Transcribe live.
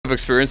of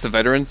experience, the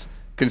veterans,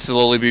 can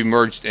slowly be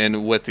merged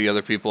in with the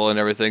other people and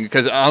everything.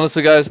 Because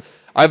honestly, guys,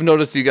 I've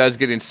noticed you guys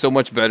getting so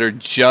much better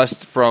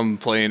just from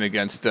playing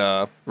against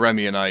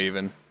Remy and I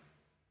even.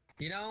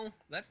 You know,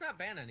 let's not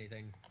ban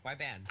anything. Why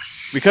ban?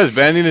 Because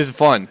banning is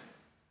fun.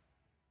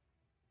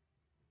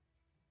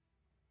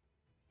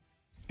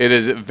 It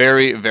is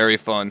very, very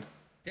fun.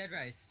 Dead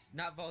Rice,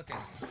 not Vulcan.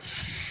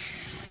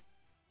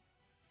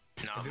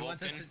 Not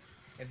Vulcan?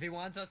 If he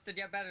wants us to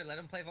get better, let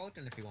him play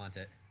Vulcan if he wants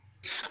it.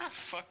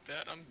 Fuck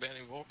that, I'm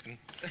banning Vulcan.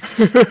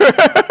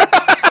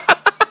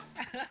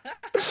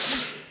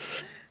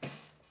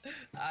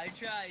 I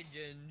tried,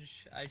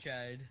 Ginge. I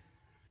tried.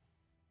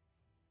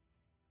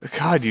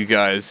 God, you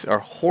guys are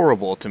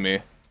horrible to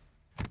me.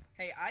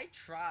 Hey, I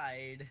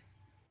tried.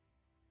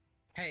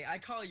 Hey, I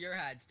call your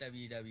hats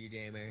WW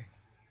Gamer.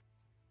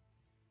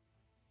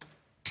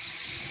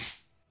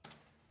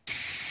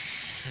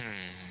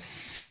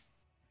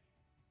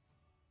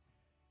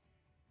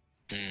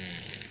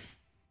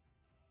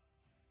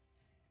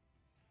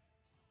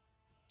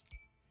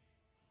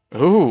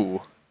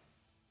 Ooh.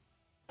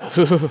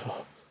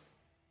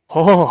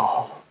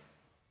 Oh.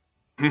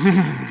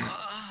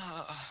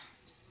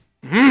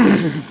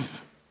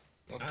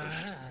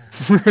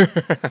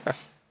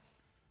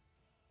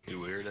 You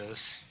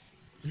weirdos.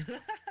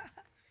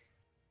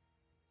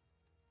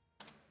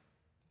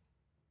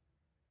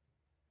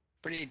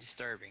 Pretty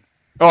disturbing.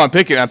 Oh, I'm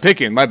picking.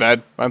 My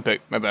bad. My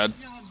bad.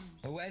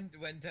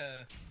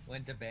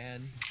 When to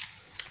ban.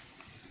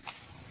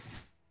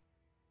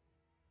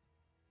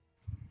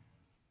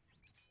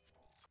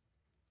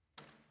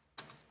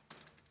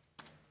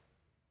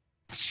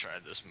 Let's try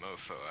this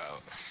mofo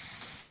out.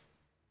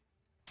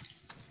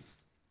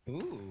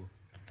 Ooh.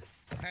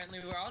 Apparently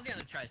we're all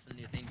gonna try some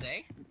new things,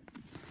 eh?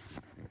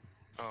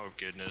 Oh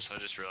goodness, I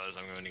just realized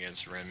I'm going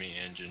against Remy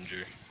and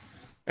Ginger.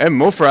 And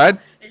Mofrad.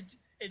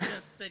 It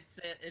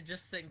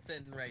just sinks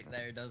in right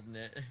there, doesn't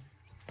it?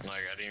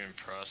 Like, I didn't even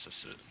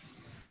process it.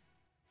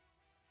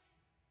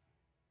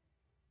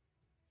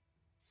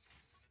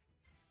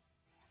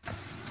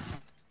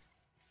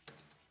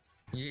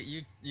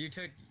 You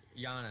took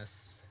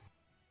Giannis.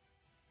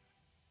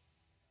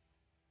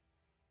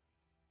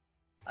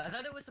 I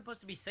thought it was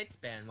supposed to be 6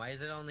 ban. Why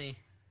is it only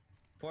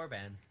 4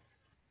 ban?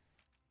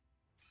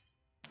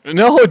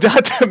 No,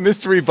 not the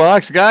mystery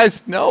box,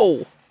 guys.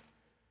 No.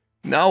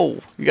 No.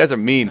 You guys are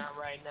mean. Not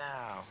right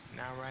now.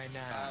 Not right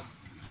now.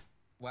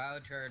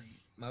 Wild turd,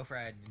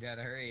 Mofrad, you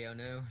gotta hurry, oh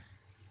no.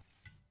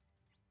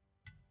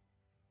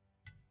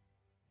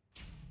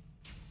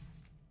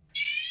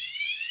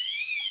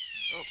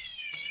 Oh.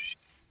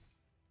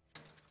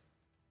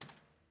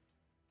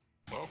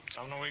 Well,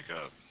 time to wake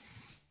up.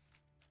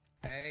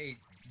 Hey,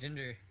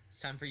 Ginger,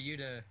 it's time for you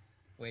to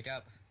wake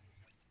up.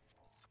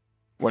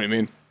 What do you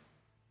mean?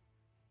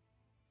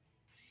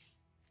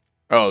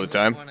 Oh, the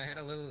time?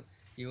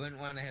 You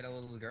wouldn't want to hit a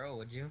little girl,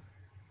 would you?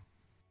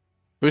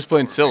 Who's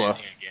playing Scylla?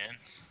 Again.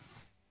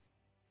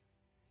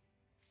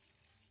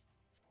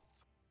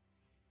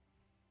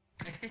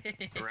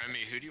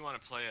 Remy, who do you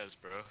want to play as,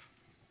 bro?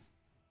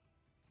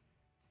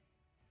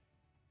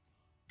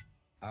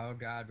 Oh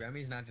god,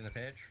 Remy's not gonna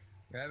pitch.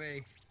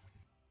 Remy.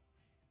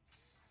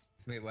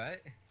 Wait,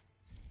 what?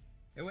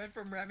 It went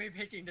from Remy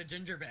pitching to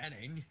Ginger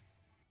banning.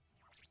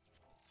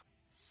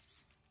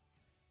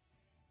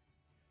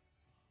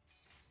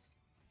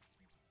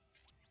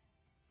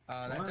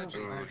 Oh, that's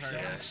actually perfect.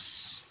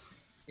 Yes.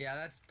 Yeah,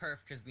 that's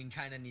perfect because we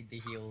kind of need the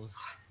heals.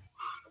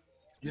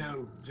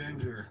 Yo,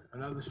 Ginger, I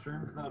know the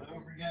stream's not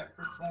over yet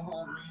for some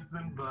odd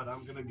reason, but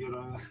I'm gonna get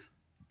off.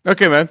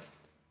 Okay, man.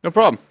 No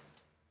problem.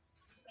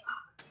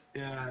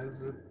 Yeah,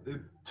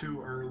 it's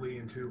too early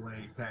and too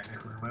late,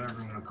 technically,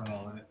 whatever you want to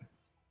call it.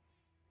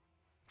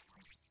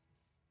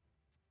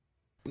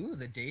 Ooh,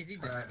 the Daisy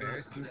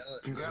Despair still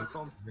is Congrats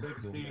on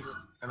 60,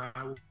 and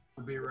I will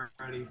be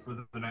ready for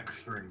the next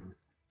stream.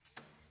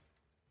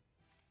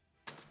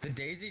 The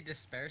Daisy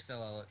Despair still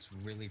looks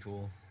really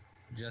cool.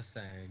 Just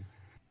saying.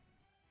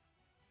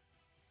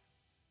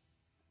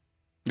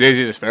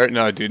 Daisy Despair?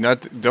 No, dude,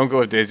 don't go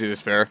with Daisy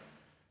Despair.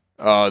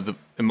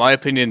 In my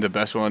opinion, the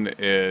best one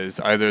is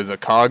either the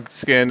Cog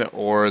skin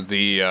or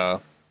the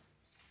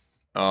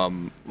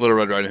Little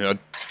Red Riding Hood.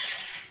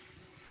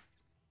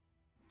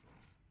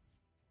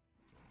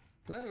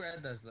 Little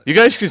Red does look. You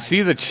guys can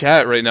see the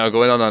chat right now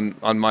going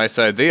on my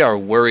side. They are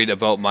worried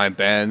about my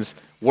bans,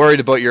 worried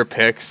about your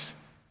picks.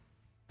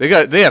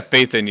 They have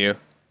faith in you.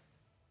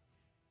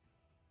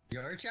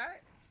 Your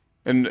chat?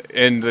 In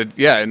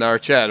our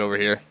chat over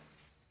here.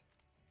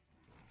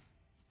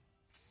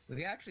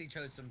 We actually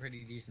chose some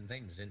pretty decent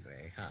things, didn't we?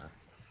 Huh?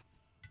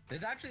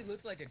 This actually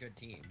looks like a good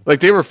team.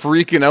 Like they were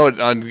freaking out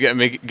on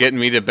getting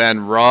me to ban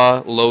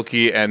Raw,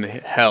 Loki, and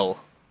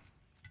Hell.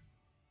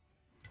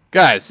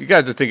 Guys, you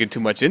guys are thinking too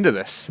much into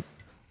this.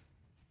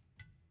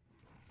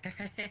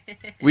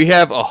 We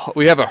have a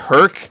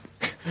Herc,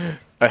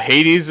 a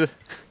Hades, a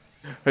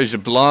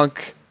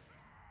Jablanc,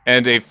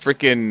 and a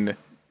freaking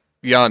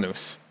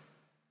Janus.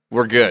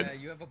 We're good.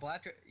 You have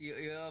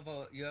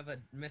a you have a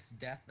Miss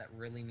Death that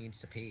really needs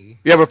to pee.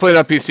 Yeah, we're playing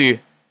on PC.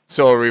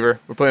 Solo Reaver.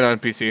 We're playing on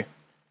PC.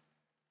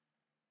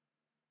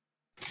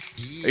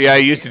 Yeah, I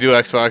used to do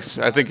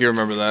Xbox. I think you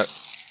remember that.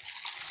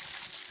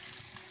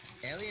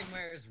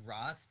 Alienware's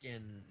Raw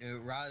skin,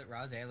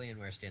 Raw's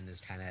Alienware skin is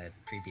kind of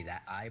creepy.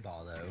 That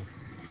eyeball though.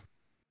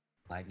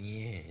 Like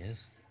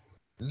yes.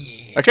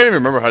 Yeah. I can't even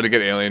remember how to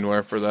get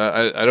Alienware for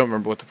that. I don't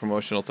remember what the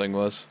promotional thing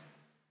was.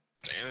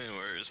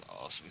 Alienware is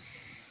awesome.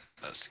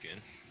 That skin.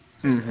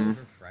 Mm-hmm.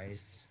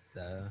 Overpriced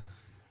though.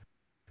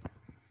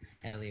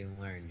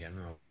 Alienware in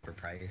general,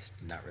 overpriced,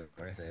 not really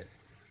worth it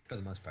for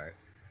the most part.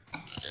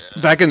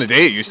 Yeah. Back in the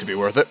day, it used to be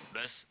worth it.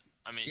 Best.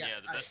 I mean, Yeah,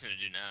 yeah, the best thing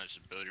to do now is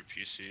just build your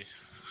PC.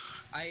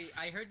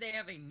 I heard they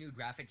have a new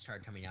graphics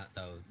card coming out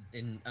though,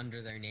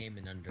 under their name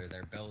and under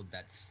their build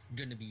that's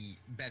gonna be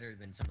better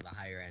than some of the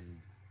higher end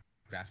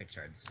graphics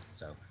cards.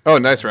 So Oh,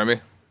 nice,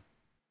 Remy.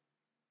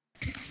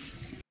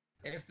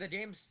 if the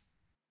game's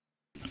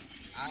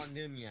out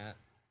noon yet,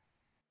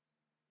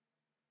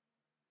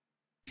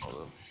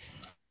 Although,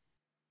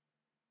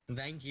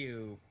 thank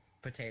you,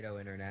 Potato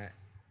Internet.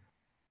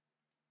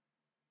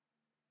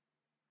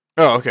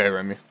 Oh, okay,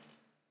 Remy.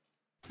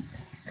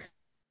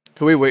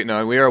 Who are we waiting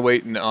on? We are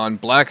waiting on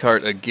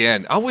Blackheart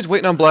again. Always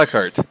waiting on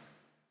Blackheart.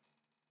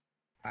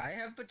 I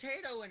have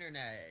Potato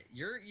Internet.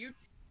 You.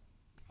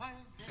 My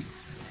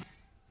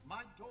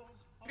doors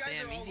are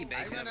Damn, easy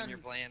bake run oven on- you're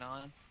playing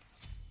on.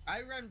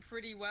 I run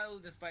pretty well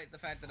despite the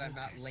fact that I'm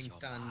not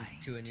linked on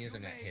to an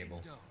Ethernet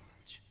cable.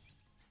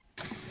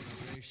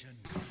 Celebration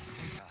comes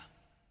later.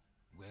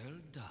 Well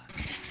done.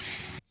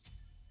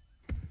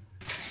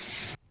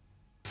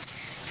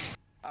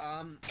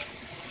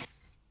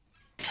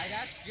 I'd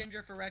ask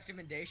Ginger for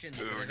recommendations.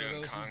 we but were I don't doing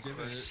know if he'd give it.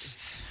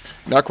 Conquest.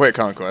 Not quite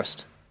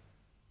Conquest.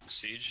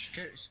 Siege.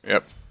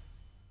 Yep.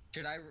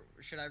 Should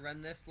I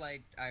run this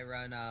like I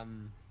run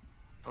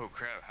Oh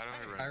crap, how do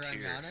I I run run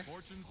tier?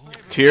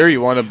 Giannis? Tier,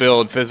 you want to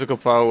build physical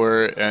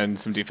power and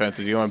some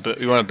defenses. You want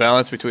to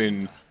balance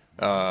between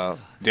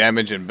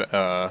damage and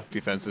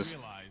defenses.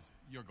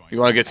 You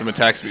want to get some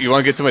attack speed. You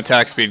want to get some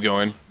attack speed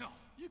going.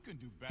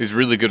 He's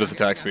really good with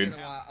attack speed.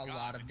 A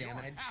lot of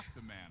damage.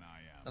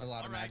 A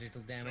lot of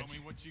magical damage.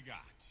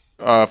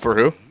 For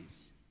who?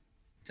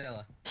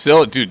 Scylla.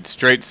 Scylla, dude,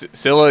 straight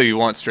Scylla. You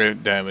want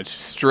straight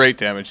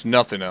damage,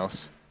 nothing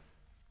else.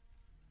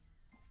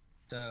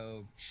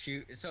 So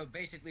So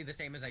basically the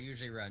same as I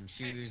usually run.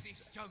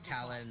 Shoes,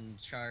 Talon,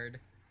 Shard,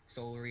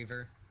 Soul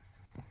Reaver.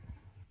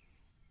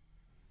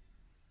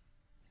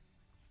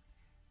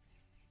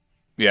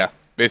 Yeah,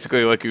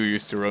 basically like you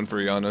used to run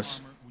for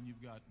Giannis. When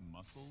you've got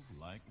muscles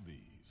like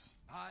these.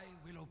 I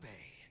will obey.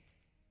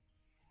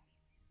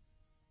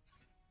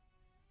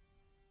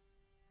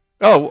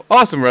 Oh,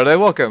 awesome, Red Eye.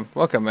 Welcome,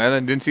 man. I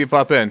didn't see you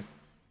pop in.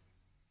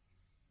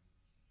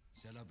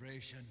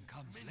 Celebration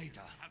comes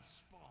later. Have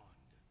spawned.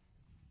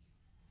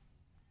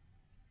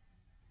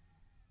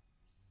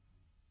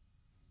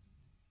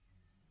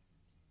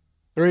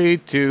 3,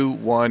 2,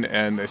 1,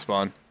 and they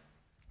spawn.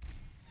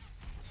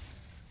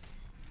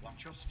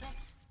 Watch your step.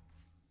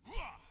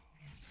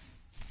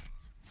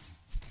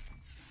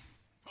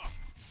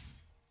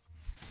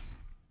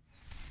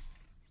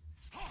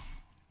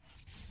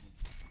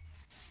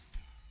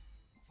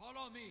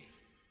 Follow me.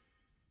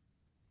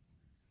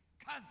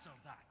 Cancel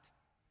that.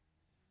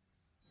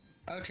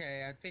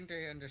 Okay, I think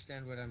I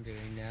understand what I'm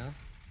doing now.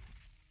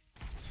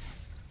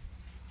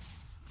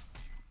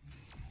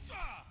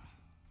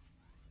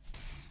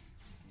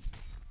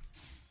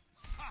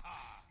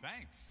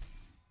 Thanks.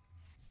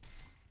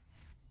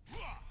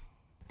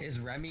 Is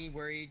Remy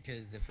worried?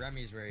 Because if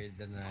Remy's worried,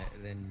 then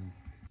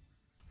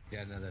you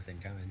got another thing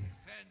coming.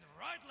 Defend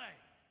right lane.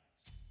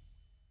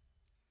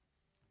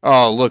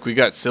 Oh, look, we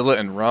got Scylla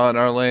and Ra in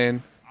our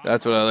lane.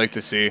 That's what I like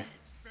to see.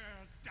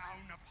 Bears down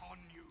upon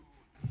you.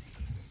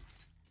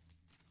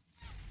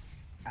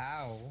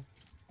 Ow.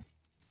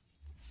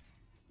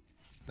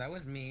 That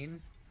was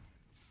mean.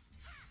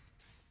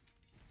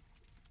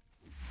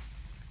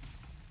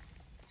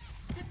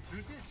 Get through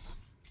this.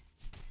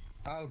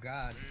 Oh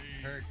god,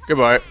 hurt.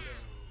 Goodbye.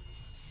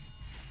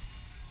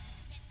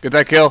 Get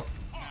that kill.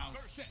 Now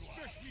sit.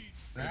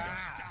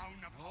 Ah, Down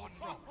upon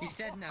you. he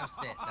said now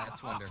sit.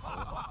 That's wonderful.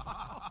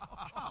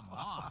 Come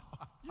on.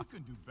 You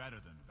can do better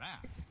than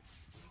that.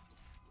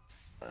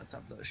 Let's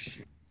have those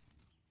shit.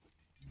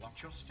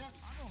 Watch your step.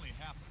 I'm only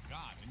half a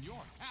god, and you're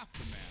half the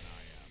man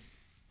I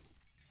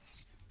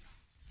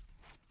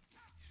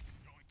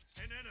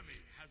am. An enemy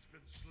has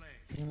been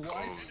slain. What?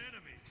 An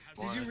enemy has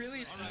Did you What?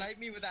 really snipe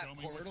me with that Show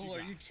me what portal? you Are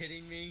got. you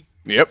kidding me?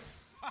 Yep.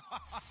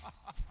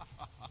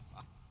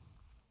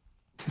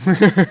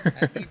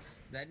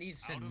 That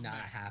needs to Out of not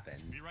net. happen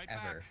Be right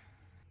ever. back.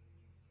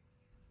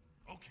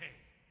 Okay.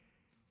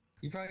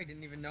 You probably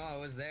didn't even know I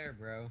was there,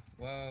 bro.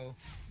 Whoa.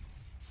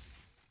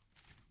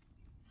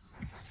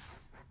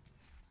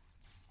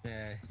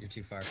 Yeah, you're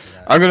too far for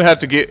that. I'm gonna have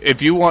to get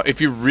if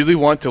you really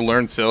want to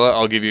learn Scylla,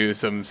 I'll give you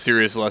some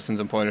serious lessons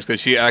and pointers because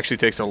she actually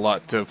takes a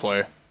lot to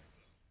play.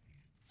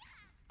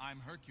 I'm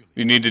Hercules.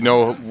 You need to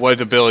know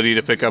what ability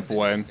to pick up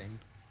when. Interesting.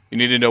 You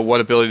need to know what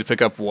ability to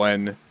pick up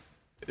when,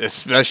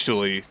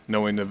 especially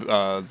knowing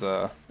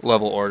the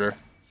level order.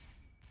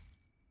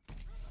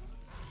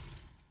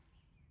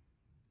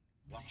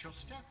 Watch your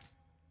step.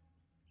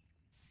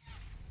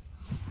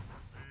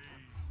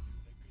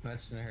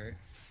 That's gonna hurt.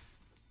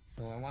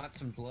 Oh, I want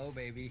some glow,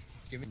 baby.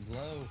 Give me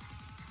glow.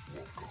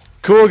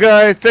 Cool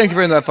guy, thank you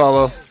for that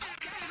follow.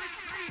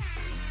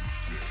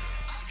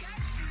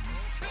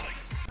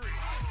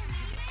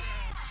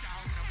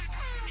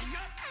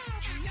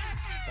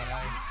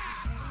 Bye.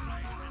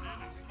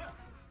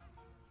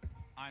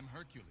 I'm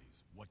Hercules.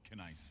 What can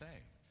I say?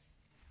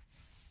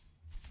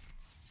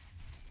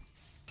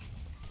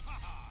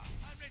 Haha!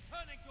 I'm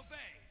returning to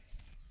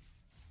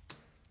base.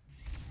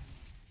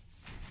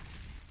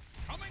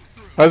 Coming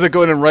through. How's it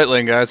going in right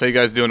lane, guys? How you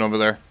guys doing over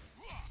there?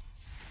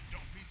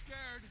 Don't be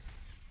scared.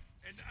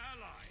 An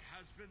ally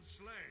has been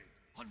slain.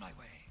 On my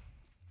way.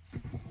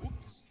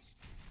 Oops.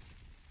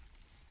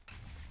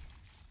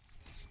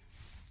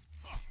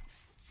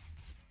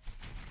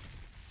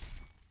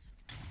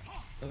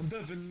 I'm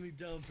definitely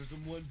down for some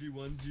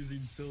 1v1s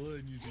using Scylla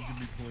and you can give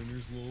me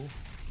pointers, lol.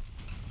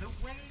 The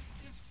way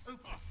is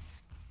open.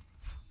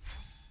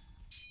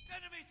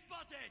 Enemy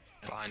spotted.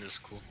 Behind us,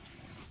 cool.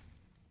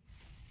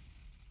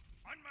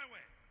 On my way.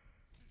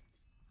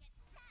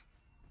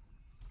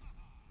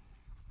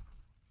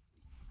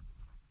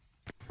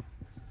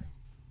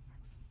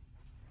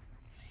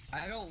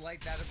 I don't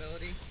like that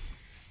ability.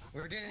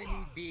 We're gonna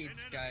need beads,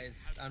 guys,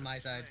 on my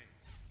side.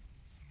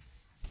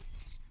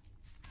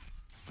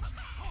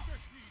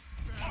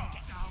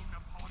 Down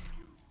upon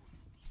you.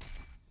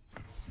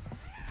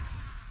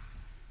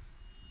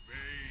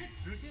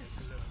 Through this.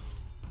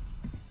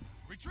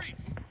 Retreat.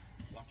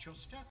 Watch your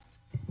step.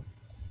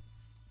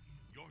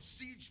 Your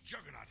siege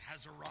juggernaut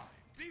has arrived.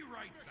 Be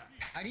right back.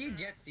 How do you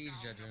get siege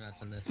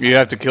juggernauts in this? You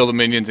have to kill the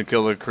minions and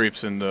kill the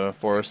creeps in the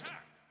forest.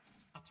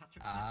 A touch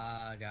of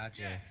Ah,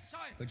 gotcha.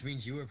 Which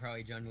means you were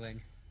probably jungling.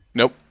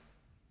 Nope.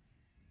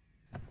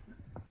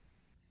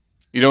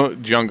 You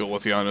don't jungle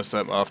with Giannis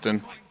that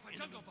often.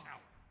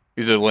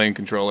 He's a lane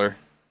controller.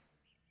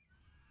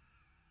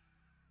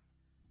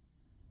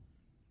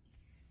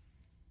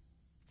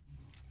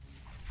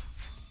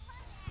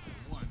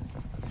 Once.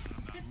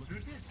 Get through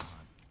this.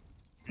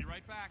 Be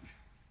right back.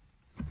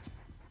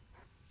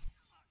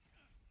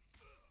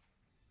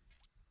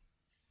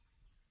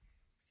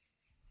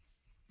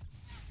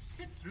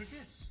 Get through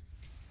this.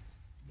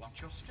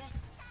 Watch your step.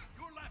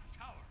 Your left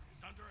tower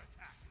is under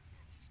attack.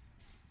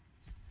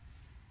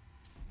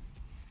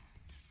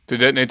 To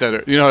detonate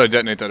that, you know how to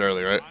detonate that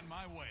early, right? On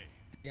my way.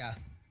 Yeah.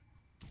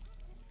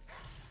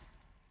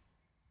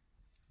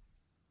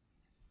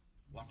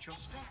 Watch your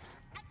step.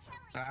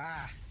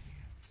 Ah.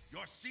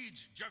 Your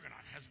siege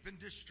juggernaut has been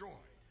destroyed.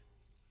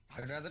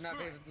 I'd rather not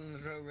be in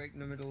the road right in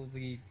the middle of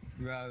the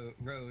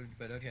road,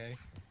 but okay.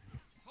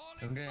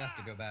 I'm gonna have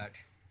to go back.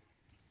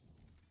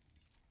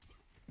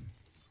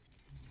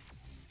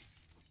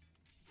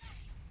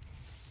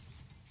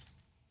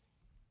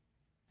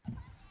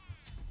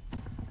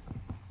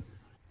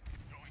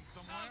 Going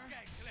somewhere?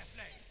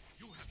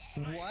 You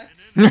have What?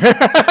 slain an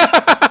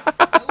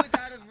I was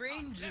out of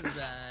range of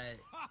that.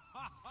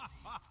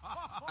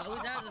 I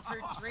was out of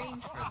search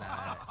range for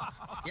that.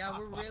 Yeah,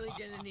 we're really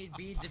gonna need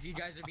beads if you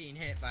guys are being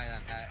hit by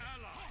that. ally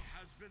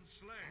has been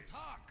slain.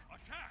 Attack!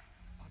 Attack!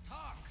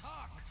 Attack!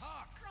 Attack!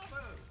 Attack!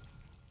 Bravo!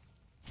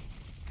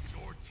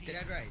 Your team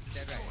Dead right,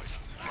 dead right.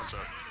 What's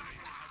up?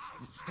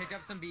 Pick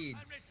up some beads.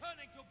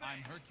 I'm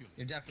Hercules.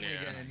 You're definitely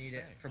Yeah. gonna need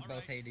it for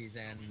both Hades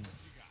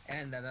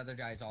and that other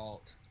guy's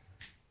alt.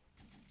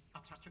 A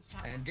touch of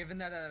power. And given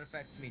that it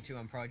affects me too,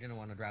 I'm probably gonna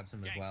want to grab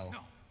some as well.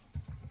 No.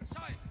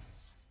 Silence.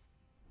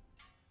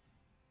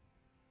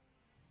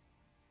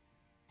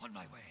 On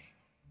my way.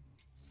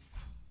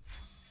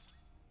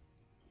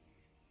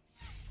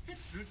 Get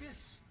through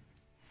this.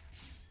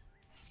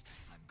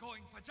 I'm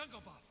going for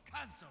jungle buff.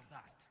 Cancel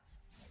that.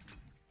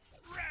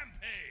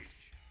 Rampage.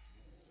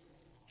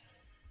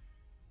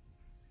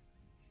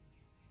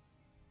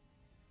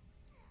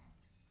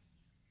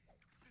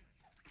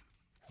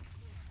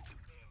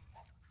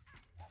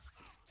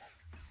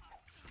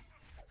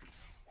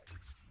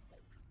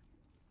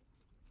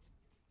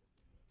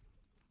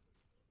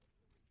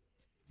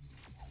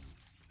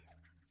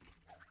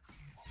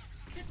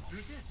 Get through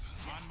this.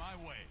 On my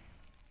way.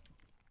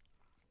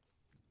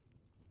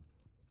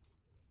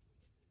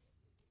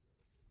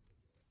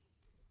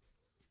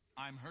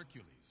 I'm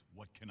Hercules.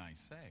 What can I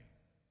say?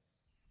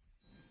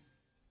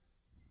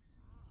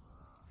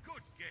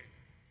 Good game.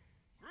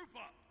 Group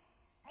up.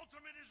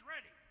 Ultimate is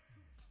ready.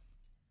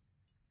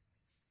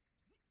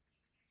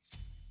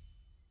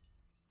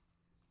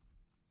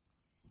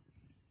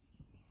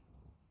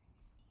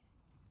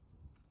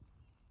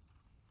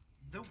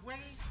 The way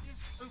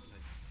is open.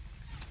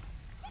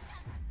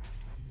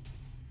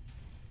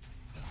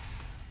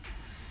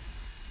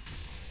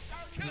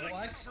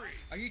 What?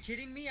 Are you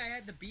kidding me? I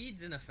had the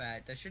beads in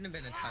effect. I shouldn't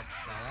have been touched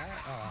by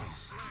that. Oh.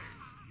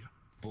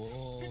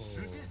 Bull. Get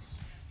through this.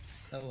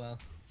 Oh well.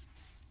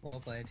 Well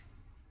played.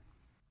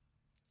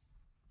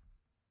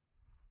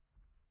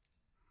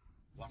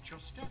 Watch your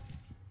step.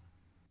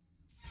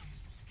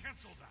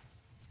 Cancel that.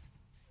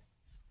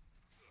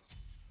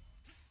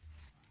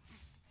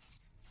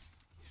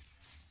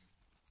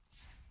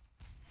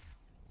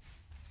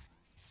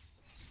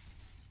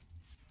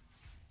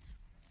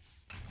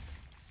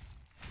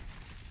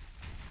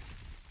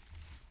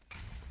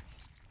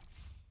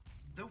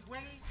 The way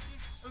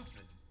is open.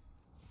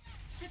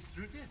 Get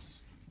through this.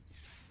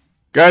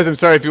 Guys, I'm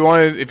sorry if you're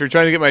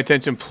trying to get my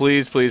attention,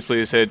 please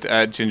hit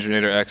at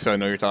Gingernator X so I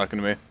know you're talking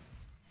to me.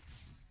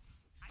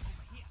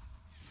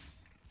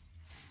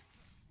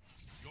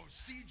 Your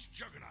siege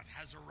juggernaut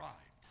has arrived.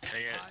 Can I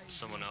get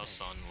someone else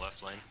on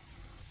left lane?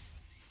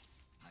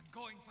 I'm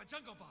going for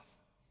jungle buff.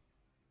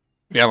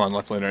 Yeah, I'm on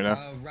left lane right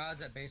now. Rod's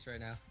at base right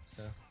now,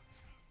 so.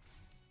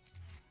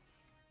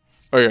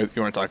 Oh, you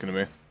weren't talking to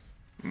me.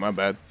 My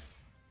bad.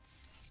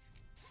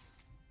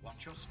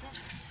 Watch your step.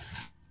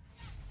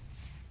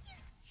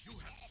 You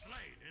have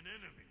slain an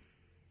enemy.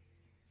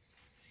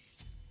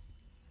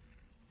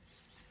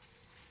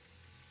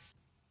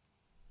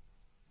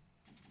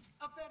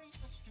 A very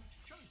astute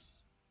choice.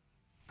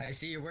 I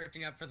see you're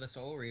working up for the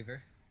Soul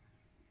Reaver.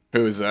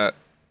 Who is that?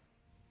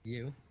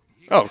 You.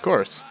 Oh, of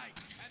course.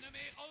 Right. Enemy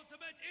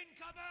ultimate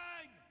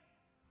incoming.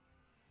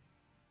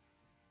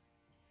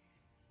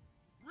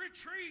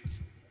 Retreat.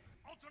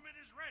 Ultimate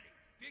is ready.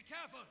 Be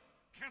careful.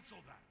 Cancel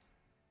that.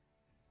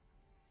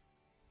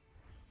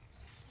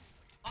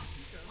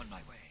 On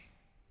my way.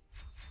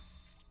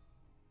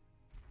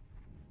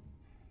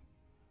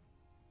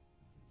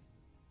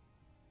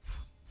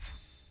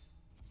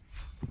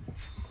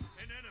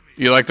 An enemy.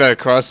 You like that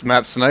cross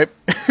map snipe?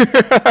 An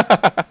enemy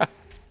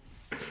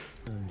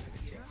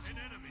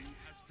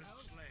has been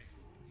slain.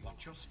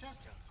 Watch your step.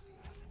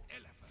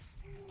 Elephant.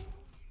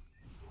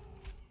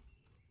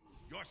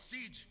 Your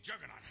siege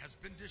juggernaut has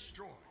been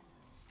destroyed.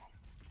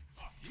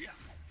 Yeah.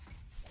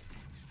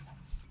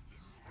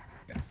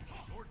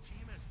 Your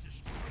team has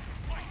destroyed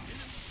white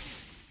enemy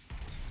Phoenix.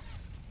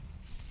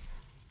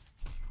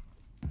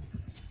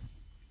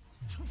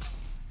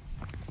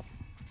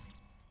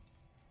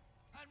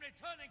 I'm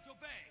returning to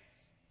base.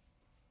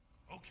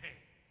 Okay.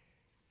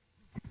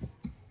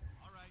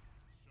 All right.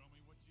 Show me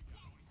what you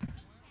got.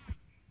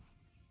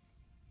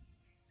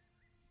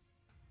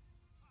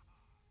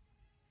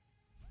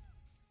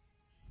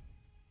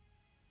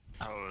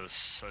 That was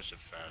such a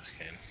fast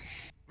game.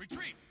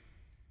 Retreat.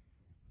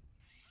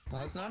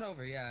 Well, it's not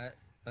over yet.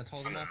 Let's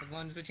hold him off as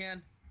long as we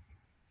can.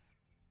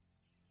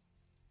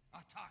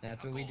 Attack.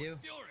 That's what we do.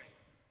 Fury.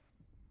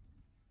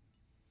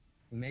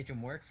 We make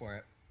him work for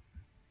it.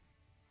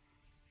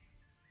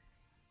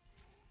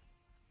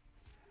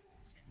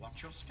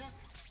 Watch your step.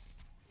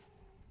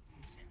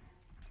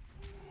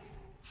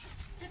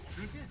 Get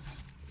through this.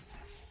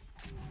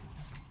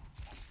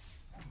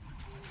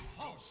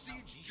 Your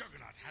siege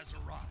juggernaut has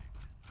arrived.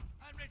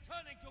 I'm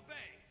returning to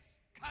base.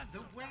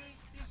 The way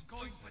is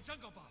Going open. for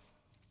jungle buff.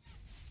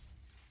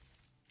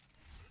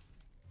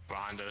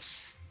 Behind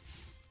us.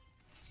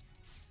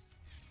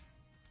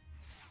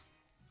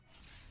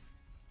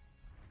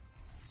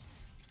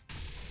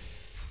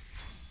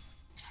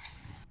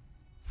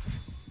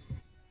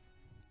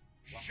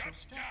 Watch Shut your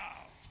step.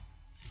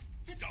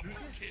 down. Double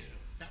kill.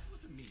 That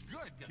was a me.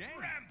 Good game.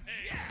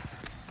 Rampage.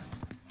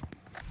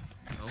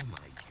 Oh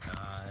my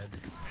god. An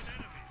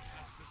enemy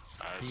has been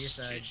slain.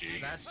 That's GG.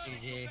 That's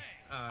GG.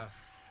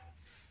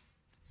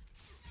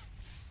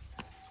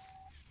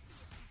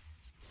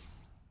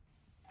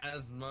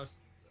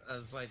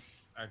 As like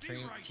our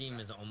team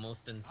is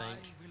almost in sync. I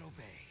will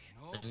obey.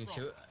 No I mean,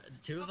 problem.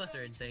 two of us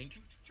are in sync.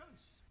 Astute choice.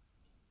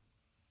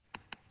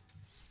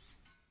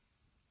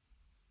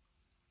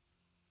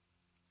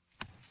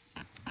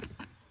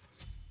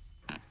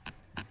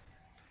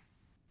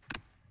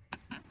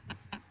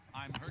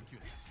 I'm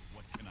Hercules.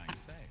 What can I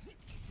say?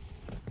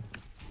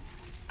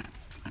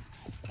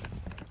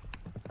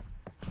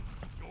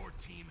 Your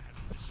team has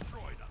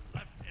destroyed a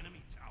left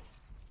enemy tower.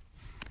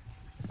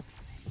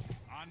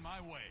 On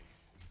my way.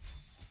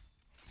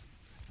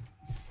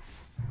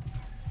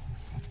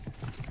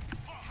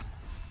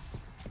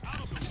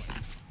 Out of the way.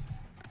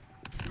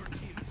 Your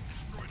team has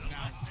destroyed a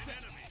left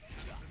enemy.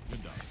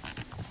 Good done.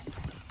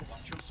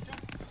 Watch your step.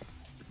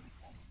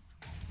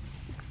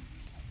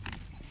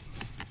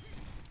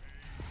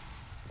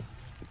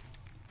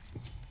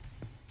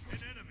 An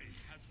enemy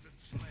has been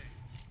slain.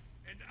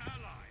 An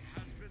ally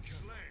has been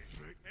slain.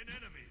 An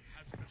enemy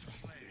has been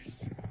slain.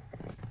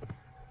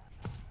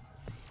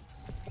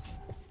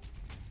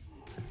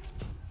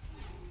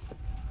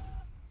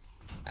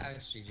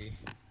 That's GG. The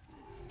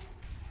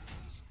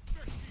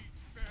heat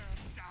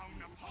bears down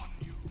upon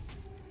you.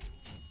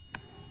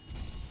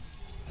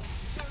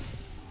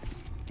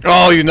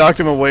 Oh, you knocked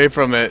him away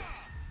from it.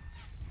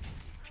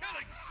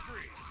 Killing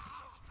spree.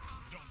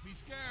 Don't be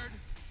scared.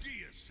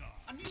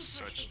 Deicide.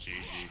 Such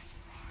GG.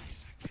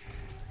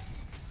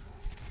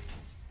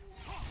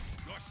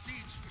 Your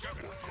siege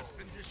juggernaut has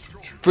been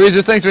destroyed.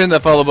 Freezer, thanks for hitting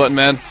that follow button,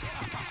 man.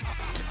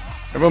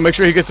 Everyone, make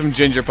sure you get some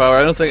ginger power.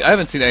 I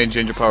haven't seen any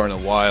ginger power in a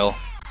while.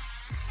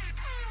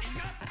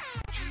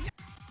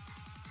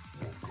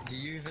 Do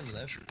you even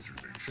live?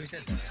 Who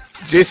said that?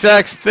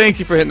 J-Sax, thank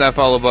you for hitting that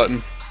follow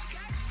button.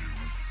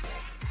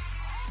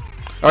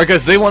 Alright,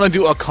 guys, they want to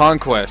do a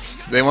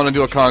conquest. They want to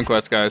do a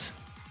conquest, guys.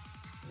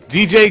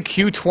 DJ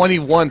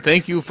Q21,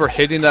 thank you for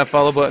hitting that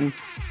follow button.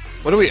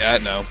 What are we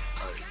at now?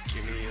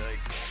 Give me like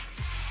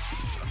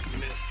a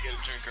minute to get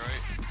a drink,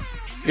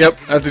 alright? Yep,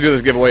 I have to do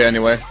this giveaway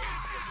anyway.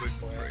 Quick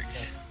break.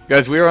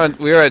 Guys, we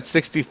are at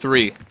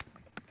 63.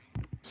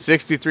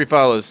 63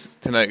 follows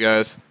tonight,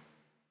 guys.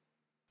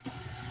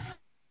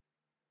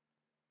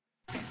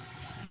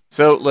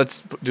 So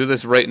let's do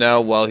this right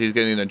now while he's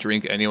getting a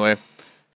drink anyway.